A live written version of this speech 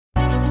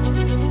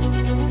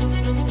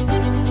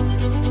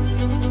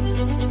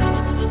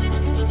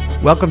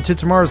Welcome to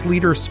tomorrow's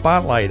Leader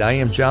Spotlight. I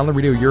am John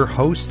Laredo, your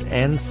host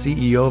and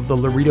CEO of the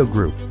Laredo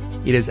Group.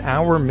 It is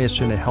our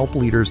mission to help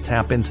leaders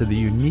tap into the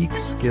unique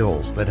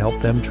skills that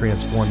help them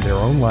transform their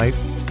own life,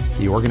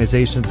 the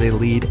organizations they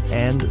lead,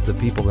 and the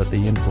people that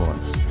they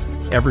influence.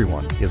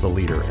 Everyone is a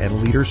leader,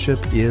 and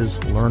leadership is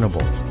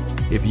learnable.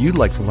 If you'd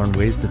like to learn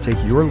ways to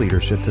take your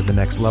leadership to the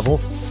next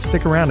level,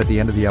 stick around at the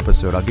end of the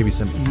episode. I'll give you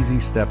some easy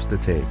steps to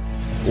take.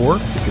 Or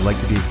if you'd like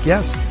to be a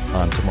guest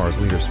on tomorrow's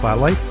Leader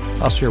Spotlight,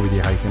 I'll share with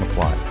you how you can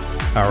apply.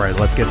 All right,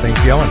 let's get things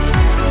going.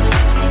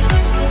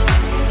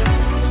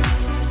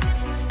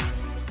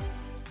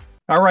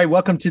 All right,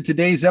 welcome to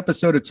today's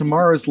episode of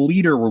Tomorrow's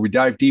Leader, where we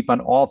dive deep on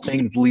all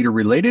things leader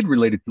related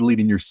to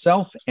leading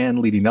yourself and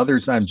leading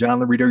others. I'm John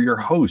Laredo, your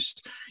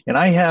host, and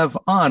I have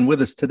on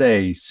with us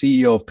today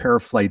CEO of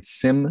ParaFlight's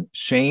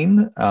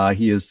Shain.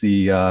 He is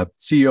the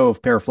CEO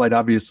of ParaFlight,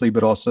 obviously,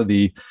 but also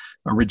the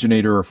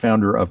originator or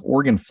founder of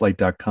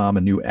organflight.com,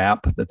 a new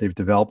app that they've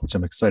developed, which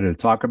I'm excited to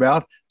talk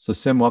about. So,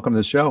 Sim, welcome to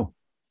the show.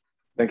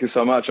 Thank you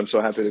so much. I'm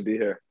so happy to be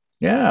here.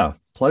 Yeah,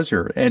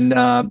 pleasure. And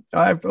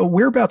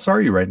whereabouts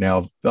are you right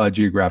now,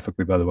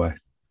 geographically, by the way?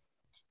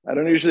 I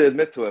don't usually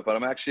admit to it, but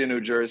I'm actually in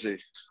New Jersey.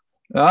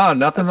 Oh,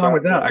 nothing wrong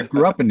with that. I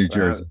grew up in New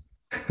Jersey.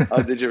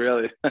 Oh, did you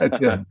really?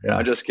 Yeah.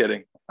 I'm just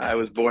kidding. I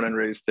was born and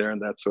raised there,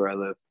 and that's where I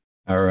live.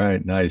 All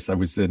right, nice. I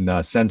was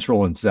in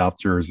Central and South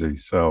Jersey,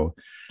 so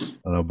I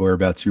don't know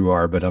whereabouts you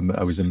are, but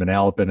I was in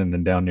Manalapan and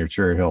then down near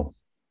Cherry Hill.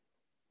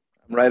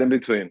 I'm right in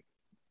between.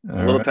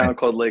 A little town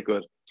called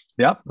Lakewood.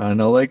 Yep, I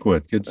know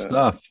Lakewood. Good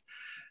stuff.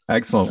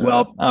 Excellent.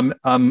 Well,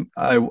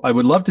 I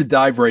would love to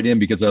dive right in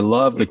because I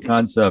love the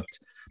concept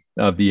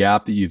of the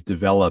app that you've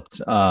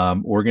developed,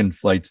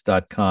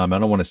 organflights.com. I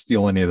don't want to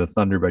steal any of the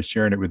thunder by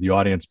sharing it with the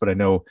audience, but I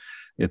know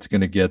it's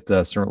going to get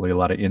certainly a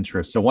lot of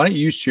interest. So why don't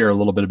you share a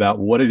little bit about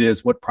what it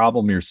is, what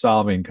problem you're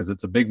solving, because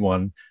it's a big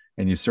one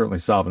and you certainly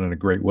solve it in a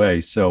great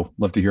way. So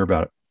love to hear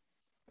about it.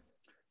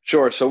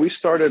 Sure. So we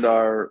started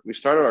our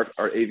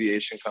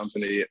aviation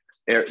company.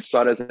 It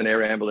started as an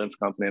air ambulance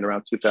company in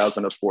around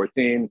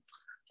 2014.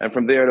 And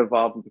from there, it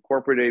evolved into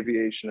corporate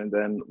aviation and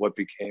then what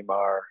became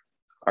our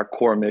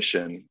core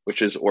mission,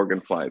 which is organ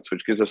flights,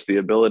 which gives us the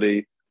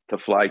ability to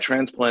fly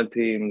transplant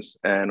teams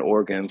and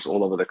organs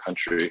all over the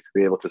country to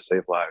be able to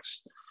save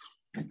lives.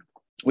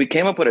 We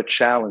came up with a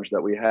challenge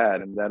that we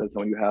had, and that is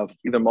when you have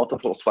either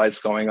multiple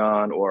flights going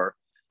on or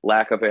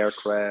lack of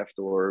aircraft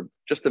or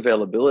just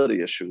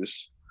availability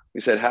issues,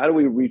 we said, how do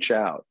we reach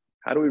out?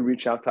 How do we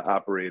reach out to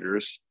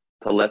operators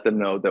to let them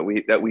know that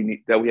we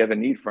have a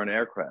need for an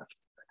aircraft?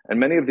 And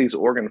many of these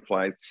organ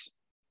flights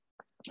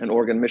and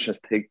organ missions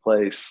take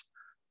place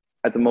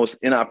at the most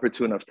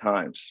inopportune of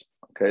times.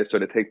 Okay, so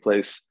they take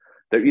place,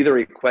 they're either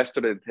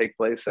requested to take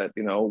place at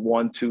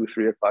 1, 2,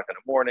 3 o'clock in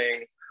the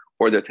morning,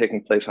 or they're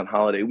taking place on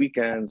holiday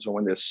weekends, or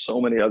when there's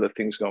so many other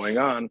things going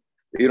on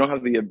that you don't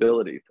have the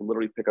ability to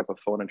literally pick up a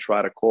phone and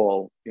try to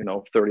call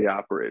 30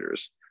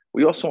 operators.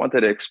 We also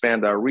wanted to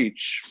expand our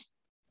reach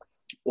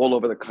all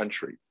over the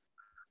country.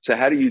 So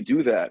how do you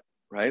do that?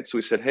 Right. So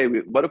we said, hey,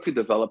 what if we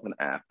develop an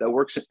app that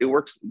works? It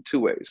works in two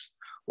ways.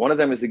 One of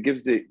them is it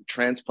gives the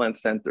transplant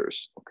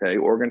centers,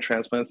 organ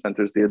transplant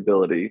centers, the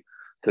ability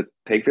to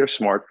take their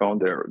smartphone,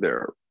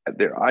 their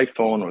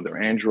iPhone or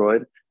their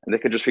Android, and they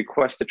could just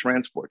request a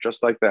transport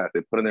just like that.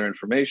 They put in their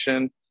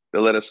information. They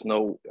let us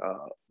know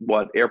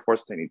what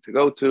airports they need to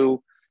go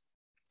to.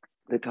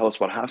 They tell us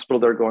what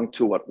hospital they're going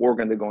to, what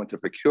organ they're going to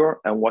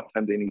procure, and what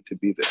time they need to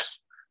be there.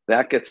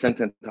 That gets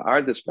sent into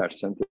our dispatch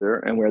center,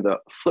 and where the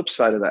flip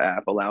side of the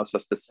app allows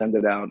us to send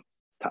it out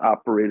to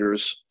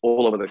operators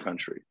all over the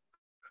country.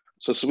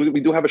 So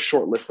we do have a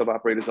short list of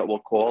operators that we'll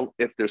call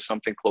if there's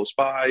something close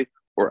by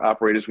or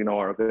operators we know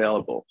are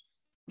available.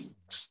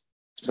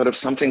 But if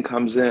something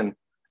comes in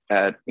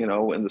at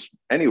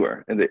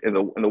anywhere in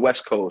the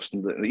West Coast,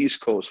 in the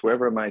East Coast,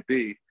 wherever it might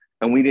be,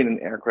 and we need an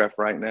aircraft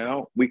right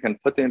now, we can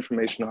put the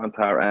information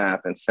onto our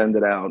app and send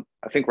it out.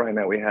 I think right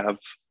now we have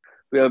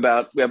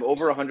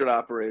over 100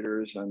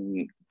 operators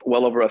and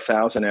well over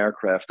 1,000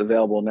 aircraft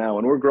available now,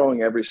 and we're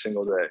growing every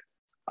single day.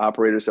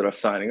 Operators that are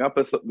signing up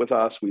with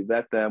us, we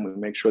vet them, we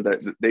make sure that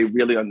they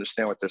really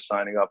understand what they're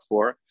signing up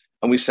for,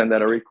 and we send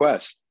out a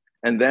request.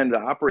 And then the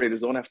operators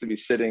don't have to be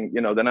sitting,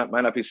 they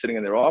might not be sitting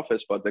in their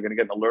office, but they're going to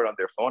get an alert on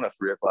their phone at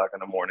 3 o'clock in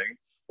the morning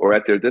or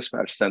at their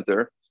dispatch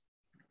center,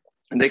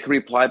 and they can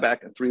reply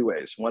back in 3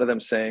 ways. One of them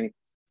saying,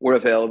 we're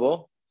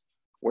available,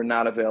 we're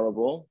not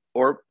available,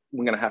 or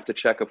we're going to have to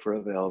check if we're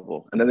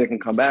available. And then they can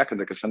come back and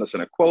they can send us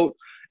in a quote.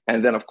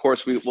 And then, of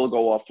course, we'll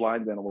go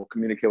offline. Then we'll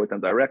communicate with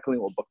them directly.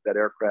 We'll book that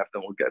aircraft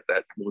and we'll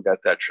get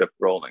that trip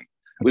rolling.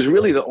 It was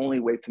really the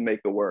only way to make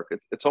it work.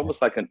 It's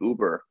almost like an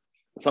Uber.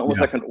 It's almost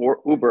like an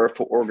Uber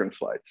for organ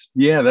flights.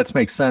 Yeah, that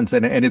makes sense.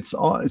 And it's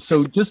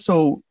so just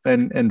so,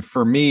 and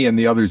for me and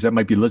the others that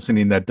might be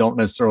listening that don't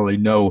necessarily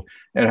know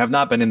and have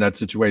not been in that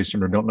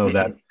situation or don't know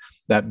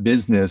that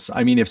business.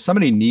 I mean, if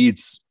somebody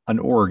needs an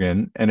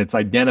organ and it's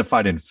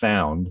identified and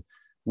found,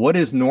 what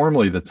is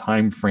normally the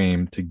time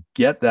frame to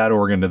get that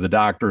organ to the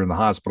doctor in the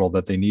hospital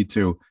that they need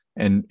to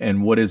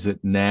And what is it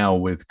now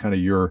with kind of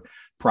your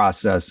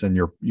process and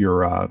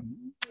your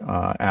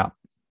app?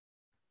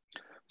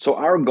 So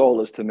our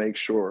goal is to make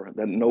sure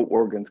that no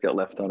organs get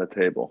left on the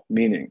table,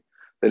 meaning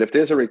that if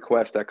there's a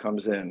request that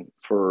comes in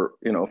for,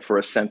 for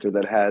a center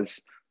that has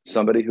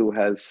somebody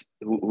who's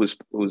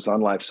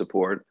on life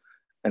support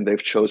and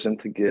they've chosen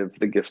to give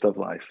the gift of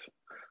life.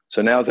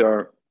 So now they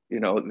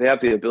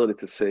have the ability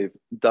to save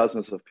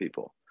dozens of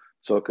people.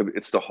 So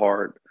it's the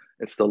heart,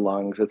 it's the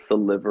lungs, it's the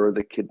liver,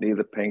 the kidney,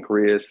 the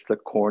pancreas, the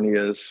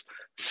corneas,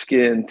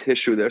 skin,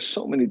 tissue. There's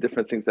so many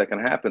different things that can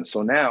happen.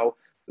 So now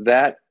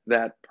that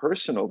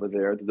person over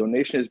there, the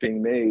donation is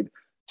being made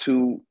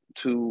to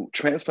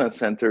transplant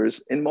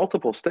centers in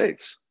multiple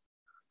states.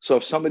 So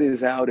if somebody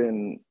is out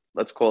in,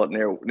 let's call it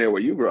near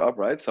where you grew up,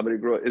 right? Somebody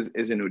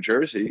is in New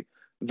Jersey,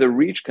 the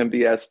reach can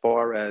be as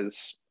far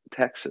as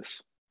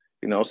Texas.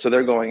 So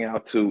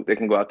they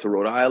can go out to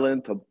Rhode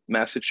Island, to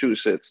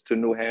Massachusetts, to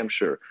New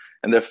Hampshire,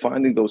 and they're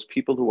finding those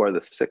people who are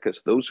the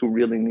sickest, those who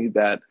really need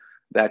that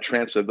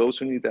transfer, those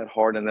who need that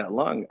heart and that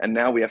lung. And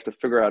now we have to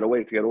figure out a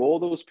way to get all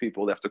those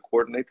people. They have to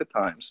coordinate the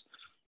times.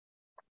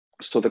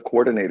 So the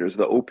coordinators,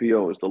 the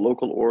OPOs, the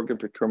local organ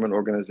procurement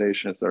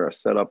organizations that are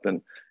set up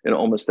in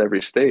almost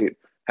every state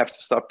have to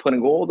start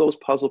putting all those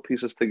puzzle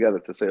pieces together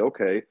to say,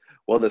 okay,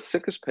 well, the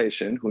sickest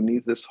patient who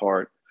needs this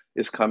heart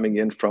is coming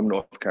in from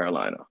North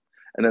Carolina.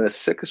 And then the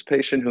sickest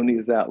patient who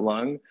needs that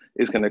lung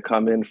is going to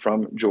come in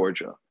from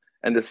Georgia.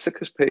 And the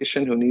sickest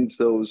patient who needs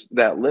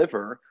that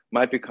liver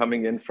might be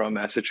coming in from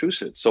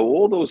Massachusetts.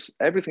 So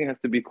everything has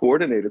to be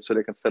coordinated so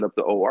they can set up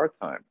the OR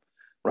time,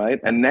 right?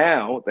 And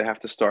now they have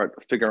to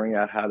start figuring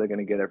out how they're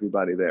going to get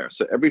everybody there.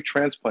 So every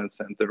transplant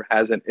center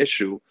has an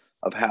issue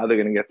of how they're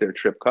going to get their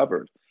trip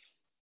covered.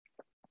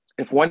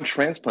 If one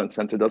transplant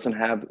center doesn't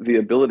have the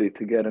ability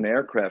to get an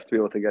aircraft to be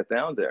able to get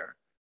down there,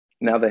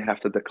 now they have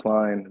to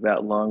decline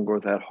that lung or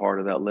that heart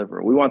or that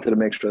liver. We wanted to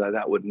make sure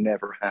that would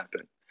never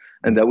happen,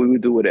 and that we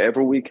would do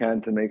whatever we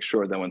can to make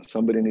sure that when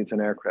somebody needs an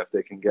aircraft,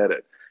 they can get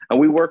it. And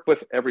we work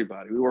with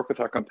everybody. We work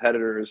with our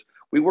competitors.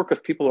 We work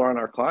with people who aren't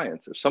our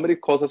clients. If somebody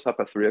calls us up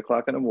at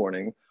 3:00 in the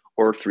morning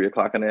or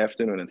 3:00 in the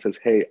afternoon and says,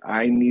 hey,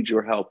 I need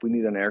your help, we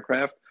need an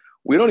aircraft,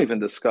 we don't even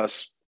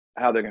discuss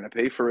how they're going to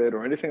pay for it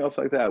or anything else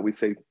like that. We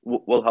say,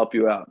 we'll help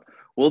you out.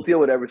 We'll deal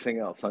with everything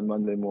else on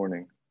Monday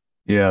morning.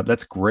 Yeah,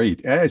 that's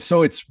great.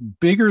 So it's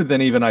bigger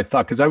than even I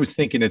thought, because I was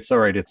thinking it's all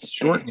right, it's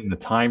shortening the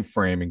time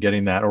frame and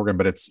getting that organ,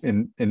 but it's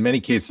in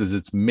many cases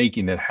it's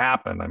making it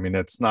happen. I mean,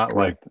 it's not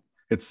Correct. Like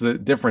it's the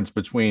difference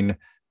between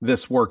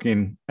this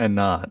working and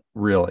not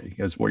really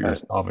is what you're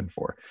solving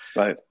for.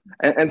 Right.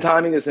 And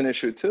timing is an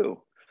issue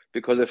too,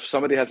 because if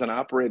somebody has an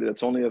operator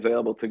that's only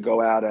available to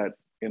go out at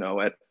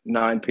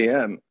 9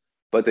 p.m.,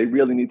 but they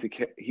really need to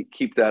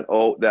keep that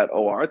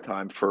OR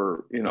time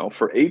for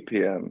 8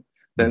 p.m.,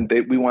 then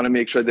we want to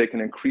make sure they can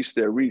increase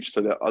their reach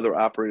so that other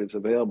operators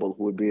available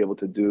who would be able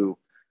to do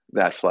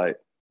that flight.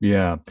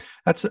 Yeah,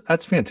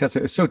 that's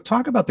fantastic. So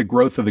talk about the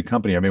growth of the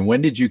company. I mean,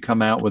 when did you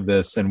come out with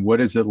this, and what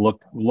does it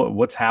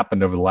what's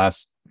happened over the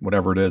last,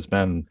 whatever it has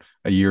been,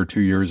 a year, 2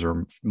 years,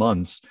 or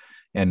months,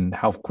 and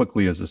how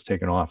quickly has this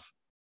taken off?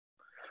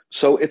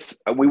 So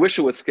we wish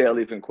it would scale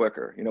even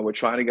quicker. We're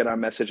trying to get our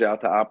message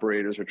out to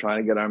operators. We're trying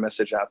to get our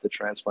message out to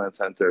transplant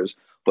centers,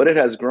 but it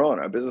has grown.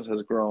 Our business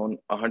has grown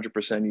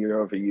 100%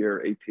 year over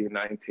year, 18,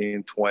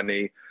 19,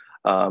 20,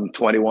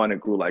 21.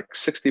 It grew like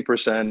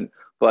 60%,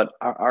 but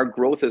our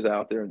growth is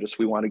out there, and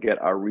we want to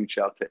get our reach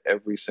out to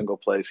every single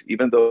place,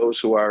 even those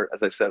who are,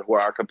 as I said, who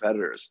are our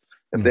competitors.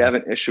 If they have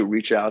an issue,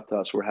 reach out to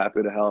us. We're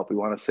happy to help. We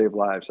want to save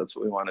lives. That's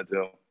what we want to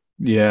do.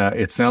 Yeah,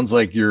 it sounds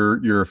like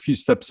you're a few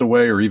steps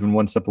away, or even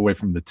one step away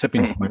from the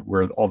tipping point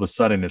where all of a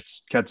sudden it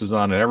catches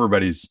on and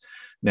everybody's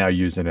now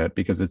using it,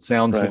 because it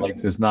sounds like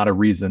there's not a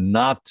reason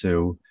not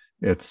to.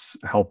 It's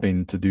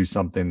helping to do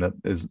something that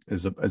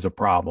is a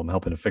problem,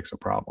 helping to fix a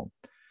problem.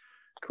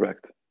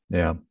 Correct.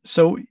 Yeah.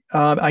 So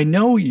I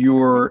know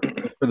for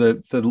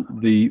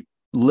the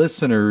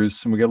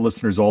listeners, and we got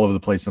listeners all over the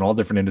place in all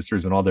different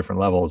industries and all different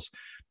levels.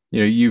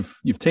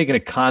 You've taken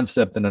a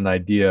concept and an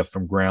idea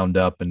from ground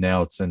up, and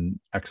now it's in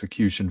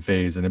execution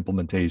phase and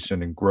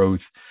implementation and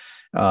growth.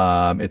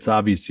 It's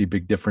obviously a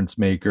big difference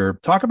maker.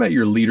 Talk about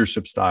your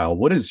leadership style.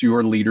 What is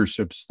your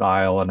leadership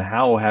style, and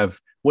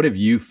what have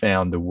you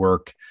found to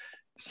work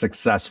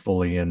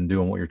successfully in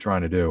doing what you're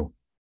trying to do?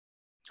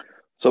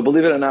 So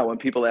believe it or not, when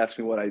people ask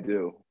me what I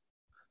do,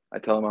 I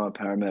tell them I'm a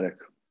paramedic.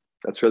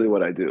 That's really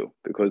what I do,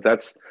 because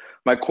that's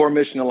my core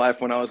mission in life.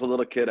 When I was a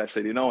little kid, I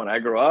said, when I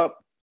grow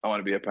up, I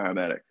want to be a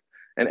paramedic.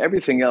 And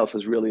everything else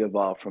has really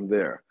evolved from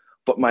there.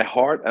 But my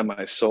heart and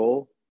my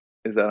soul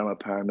is that I'm a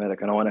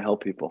paramedic, and I want to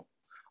help people.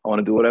 I want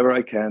to do whatever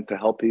I can to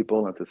help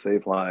people and to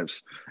save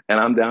lives.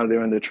 And I'm down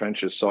there in the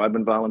trenches. So I've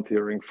been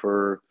volunteering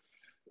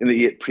in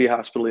the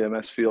pre-hospital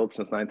EMS field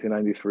since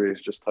 1993.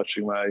 It's just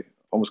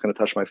almost going to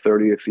touch my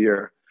 30th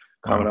year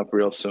coming up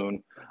real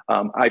soon.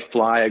 I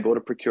fly, I go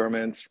to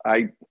procurements,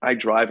 I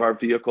drive our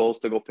vehicles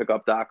to go pick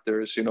up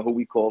doctors, who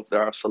we call,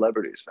 they're our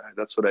celebrities.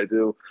 That's what I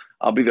do.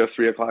 I'll be there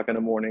 3 o'clock in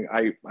the morning.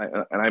 And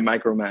I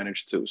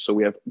micromanage too. So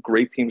we have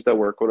great teams that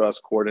work with us,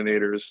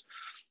 coordinators.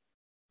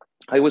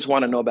 I always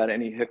want to know about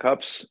any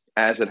hiccups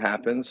as it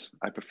happens.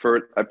 I prefer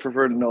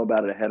to know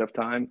about it ahead of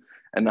time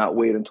and not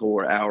wait until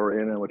we're an hour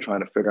in and we're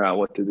trying to figure out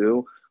what to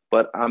do.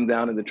 But I'm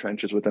down in the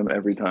trenches with them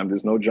every time.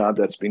 There's no job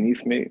that's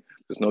beneath me.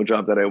 There's no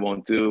job that I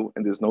won't do.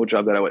 And there's no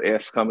job that I would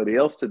ask somebody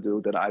else to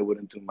do that I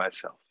wouldn't do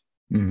myself.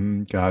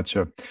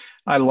 Gotcha.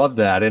 I love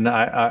that. And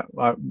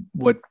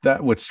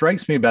what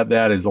strikes me about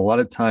that is a lot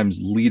of times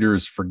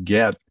leaders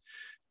forget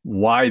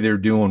why they're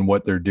doing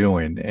what they're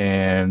doing.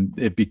 And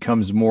it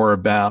becomes more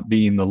about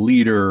being the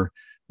leader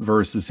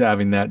versus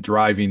having that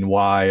driving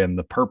why and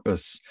the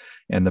purpose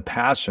and the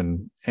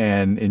passion.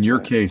 And in your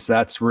case,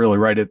 that's really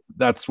right.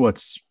 That's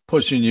what's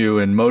pushing you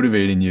and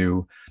motivating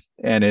you.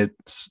 And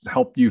it's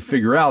helped you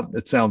figure out,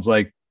 it sounds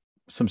like,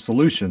 some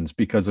solutions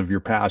because of your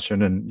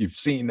passion and you've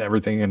seen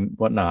everything and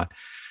whatnot.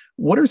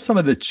 What are some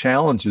of the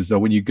challenges though,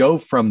 when you go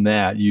from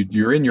that,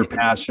 you're in your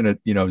passionate,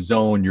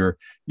 zone, you're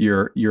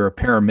a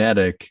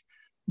paramedic,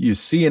 you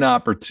see an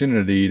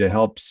opportunity to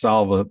help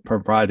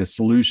provide a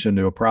solution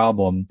to a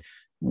problem.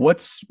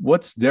 What's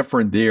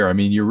different there? I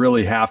mean, you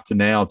really have to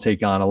now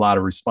take on a lot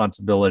of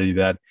responsibility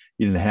that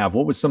you didn't have.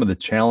 What was some of the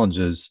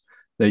challenges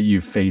that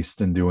you faced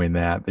in doing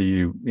that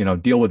you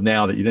deal with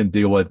now that you didn't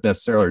deal with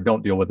necessarily or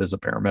don't deal with as a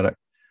paramedic?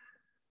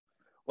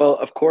 Well,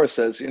 of course,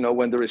 as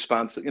when the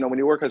response, when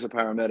you work as a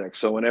paramedic,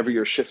 so whenever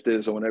your shift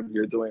is or whenever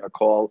you're doing a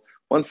call,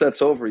 once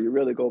that's over, you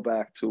really go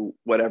back to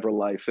whatever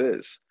life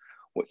is.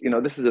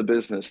 This is a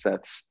business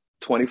that's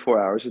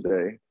 24 hours a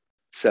day,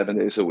 7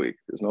 days a week.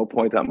 There's no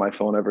point that my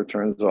phone ever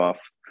turns off.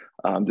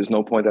 There's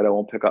no point that I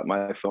won't pick up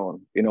my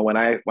phone. When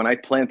I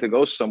plan to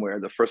go somewhere,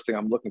 the first thing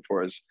I'm looking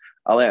for is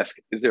I'll ask,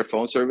 is there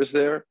phone service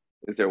there?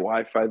 Is there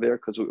Wi-Fi there?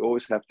 Because we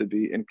always have to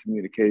be in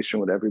communication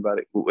with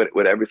everybody,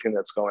 with everything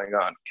that's going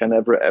on. Can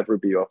never, ever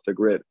be off the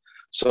grid.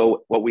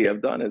 So what we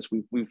have done is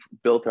we've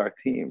built our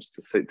teams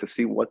to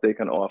see what they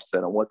can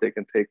offset and what they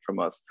can take from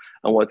us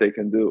and what they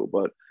can do.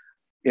 But,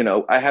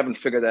 I haven't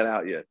figured that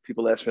out yet.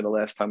 People asked me the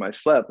last time I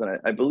slept, and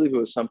I believe it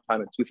was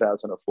sometime in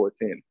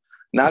 2014.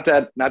 Not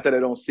that I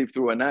don't sleep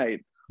through a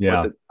night,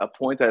 but a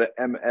point that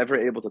I'm ever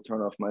able to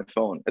turn off my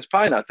phone. It's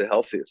probably not the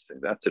healthiest thing.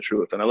 That's the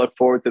truth. And I look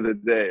forward to the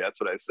day. That's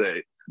what I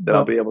say, that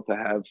I'll be able to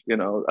have,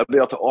 I'll be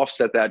able to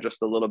offset that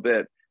just a little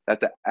bit,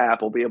 that the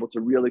app will be able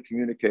to really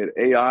communicate.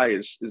 AI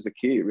is the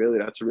key, really.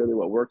 That's really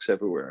what works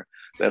everywhere.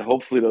 That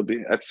hopefully it'll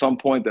be at some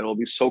point that it'll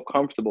be so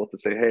comfortable to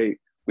say, hey,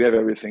 we have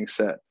everything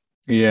set.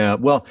 Yeah.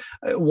 Well,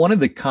 one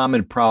of the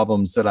common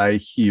problems that I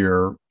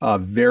hear,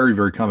 very,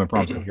 very common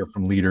problems I hear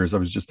from leaders, I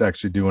was just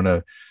actually doing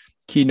a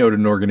keynote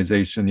an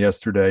organization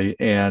yesterday,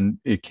 and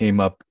it came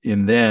up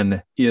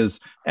is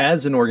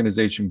as an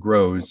organization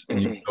grows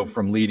and you go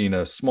from leading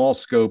a small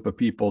scope of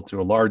people to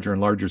a larger and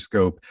larger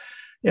scope,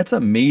 it's a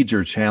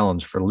major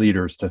challenge for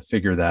leaders to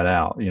figure that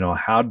out.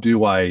 How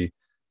do I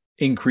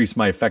increase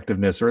my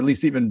effectiveness or at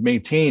least even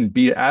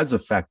be as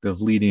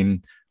effective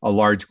leading a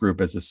large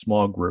group as a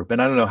small group?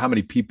 And I don't know how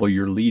many people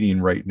you're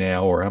leading right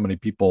now or how many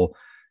people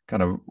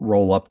kind of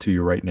roll up to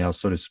you right now,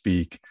 so to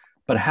speak.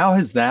 But how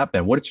has that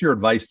been? What's your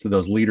advice to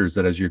those leaders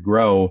that as you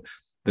grow,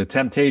 the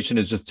temptation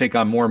is just take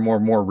on more and more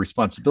and more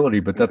responsibility,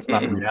 but that's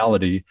not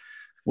reality.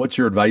 What's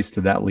your advice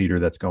to that leader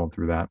that's going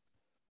through that?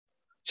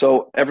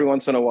 So every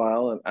once in a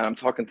while, and I'm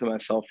talking to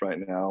myself right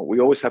now, we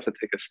always have to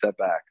take a step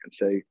back and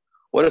say,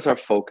 what is our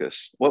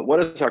focus?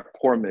 What is our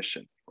core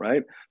mission,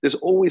 right? There's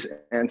always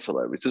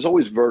ancillaries. There's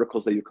always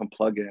verticals that you can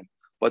plug in.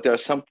 But there are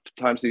some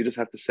times that you just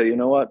have to say, you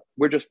know what?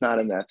 We're just not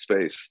in that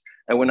space.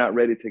 And we're not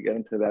ready to get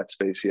into that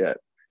space yet.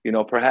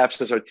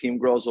 Perhaps as our team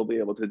grows, we'll be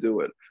able to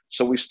do it.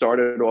 So we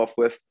started off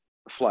with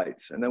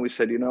flights. And then we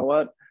said, you know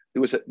what?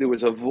 There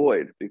was a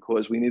void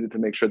because we needed to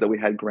make sure that we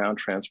had ground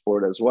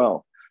transport as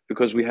well,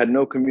 because we had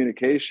no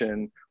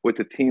communication with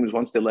the teams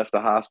once they left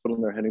the hospital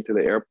and they're heading to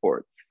the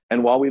airport.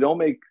 And while we don't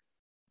make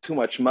too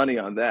much money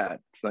on that,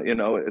 it's not, I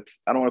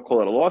don't want to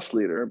call it a loss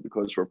leader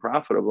because we're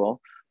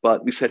profitable,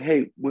 but we said,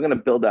 hey, we're going to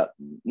build out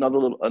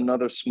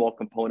another small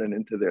component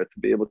into there to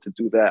be able to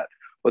do that.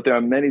 But there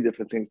are many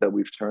different things that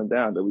we've turned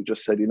down that we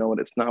just said, you know what,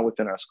 it's not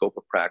within our scope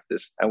of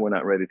practice and we're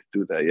not ready to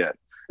do that yet.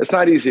 It's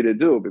not easy to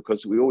do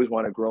because we always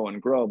want to grow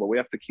and grow, but we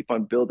have to keep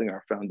on building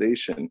our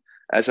foundation.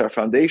 As our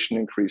foundation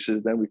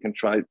increases, then we can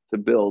try to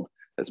build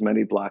as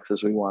many blocks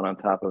as we want on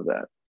top of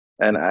that.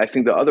 And I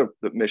think the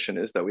mission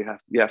is that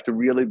you have to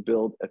really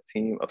build a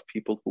team of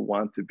people who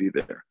want to be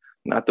there,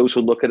 not those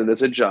who look at it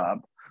as a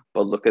job,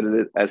 but look at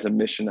it as a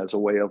mission, as a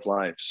way of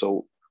life.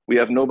 So we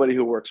have nobody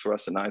who works for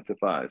us at 9 to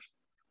 5.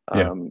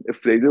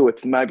 If they do,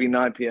 it might be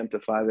 9 p.m. to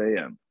 5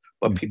 a.m.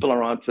 But people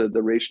are on for the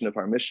duration of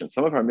our mission.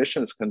 Some of our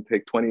missions can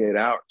take 28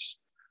 hours.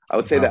 I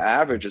would say the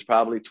average is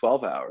probably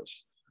 12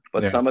 hours.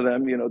 But some of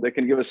them, they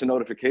can give us a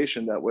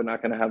notification that we're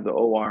not going to have the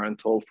OR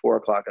until 4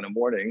 o'clock in the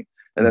morning.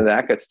 And then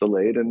that gets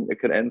delayed and it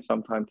could end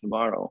sometime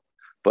tomorrow.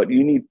 But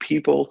you need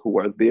people who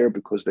are there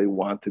because they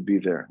want to be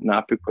there,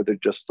 not because they're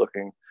just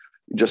looking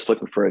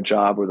for a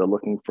job, or they're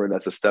looking for it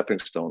as a stepping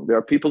stone. There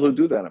are people who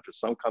do that, and for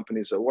some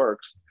companies it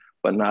works,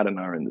 but not in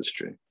our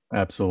industry.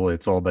 Absolutely.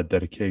 It's all about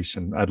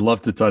dedication. I'd love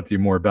to talk to you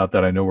more about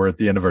that. I know we're at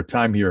the end of our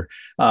time here.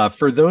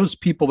 For those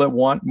people that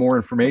want more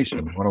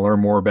information, want to learn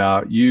more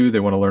about you, they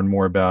want to learn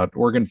more about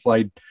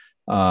OrganFlight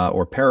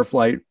or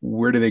ParaFlight,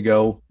 where do they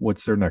go?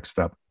 What's their next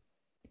step?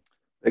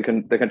 They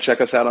can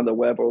check us out on the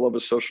web, all over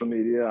social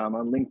media. I'm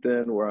on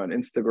LinkedIn, we're on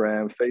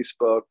Instagram,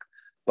 Facebook,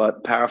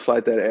 but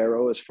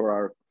ParaFlight.aero is for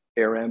our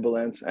air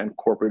ambulance and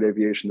corporate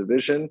aviation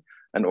division,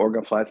 and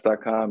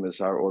OrganFlights.com is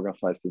our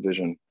OrganFlights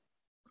division.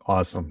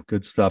 Awesome.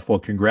 Good stuff. Well,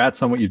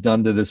 congrats on what you've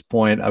done to this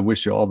point. I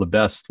wish you all the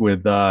best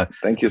with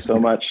thank you so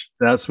much.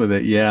 Success with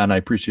it. Yeah. And I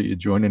appreciate you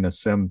joining us,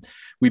 Sim.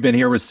 We've been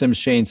here with Sim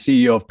Shain,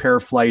 CEO of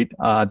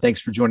ParaFlight.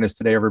 Thanks for joining us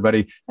today,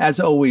 everybody.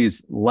 As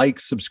always, like,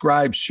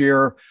 subscribe,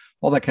 share,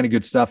 all that kind of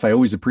good stuff. I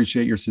always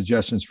appreciate your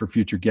suggestions for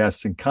future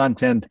guests and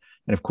content.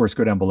 And of course,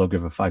 go down below,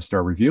 give a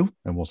 5-star review,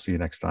 and we'll see you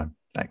next time.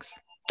 Thanks.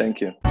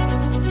 Thank you.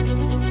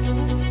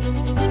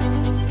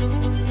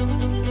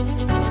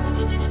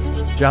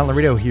 John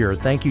Laredo here.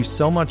 Thank you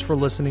so much for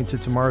listening to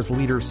tomorrow's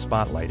Leader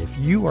Spotlight. If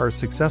you are a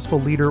successful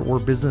leader or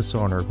business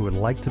owner who would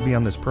like to be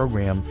on this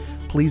program,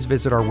 please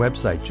visit our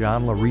website,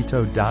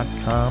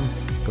 johnlarito.com.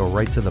 Go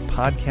right to the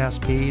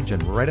podcast page,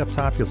 and right up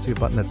top, you'll see a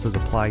button that says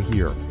Apply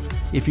Here.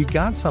 If you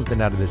got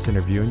something out of this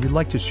interview and you'd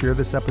like to share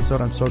this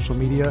episode on social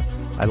media,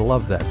 I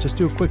love that. Just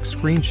do a quick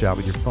screenshot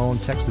with your phone,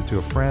 text it to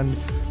a friend,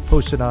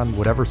 post it on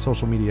whatever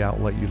social media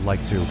outlet you'd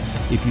like to.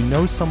 If you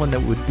know someone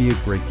that would be a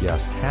great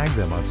guest, tag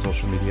them on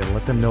social media,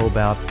 let them know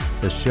about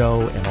the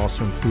show, and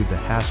also include the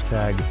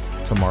hashtag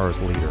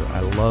Tomorrow's Leader. I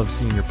love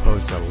seeing your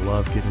posts. I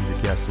love getting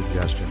your guest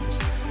suggestions.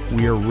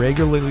 We are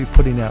regularly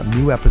putting out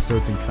new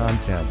episodes and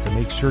content. To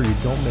make sure you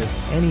don't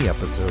miss any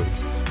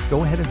episodes,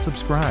 go ahead and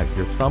subscribe.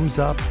 Your thumbs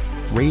up,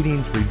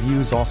 ratings,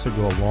 reviews also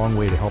go a long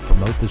way to help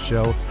promote the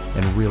show,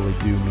 and really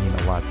do mean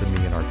a lot to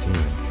me and our team.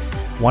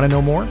 Want to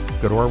know more?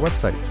 Go to our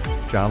website,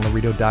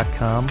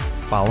 johnlarito.com.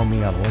 Follow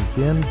me on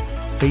LinkedIn,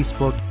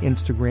 Facebook,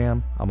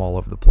 Instagram. I'm all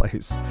over the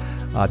place.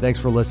 Thanks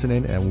for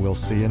listening, and we'll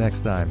see you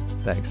next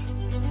time. Thanks.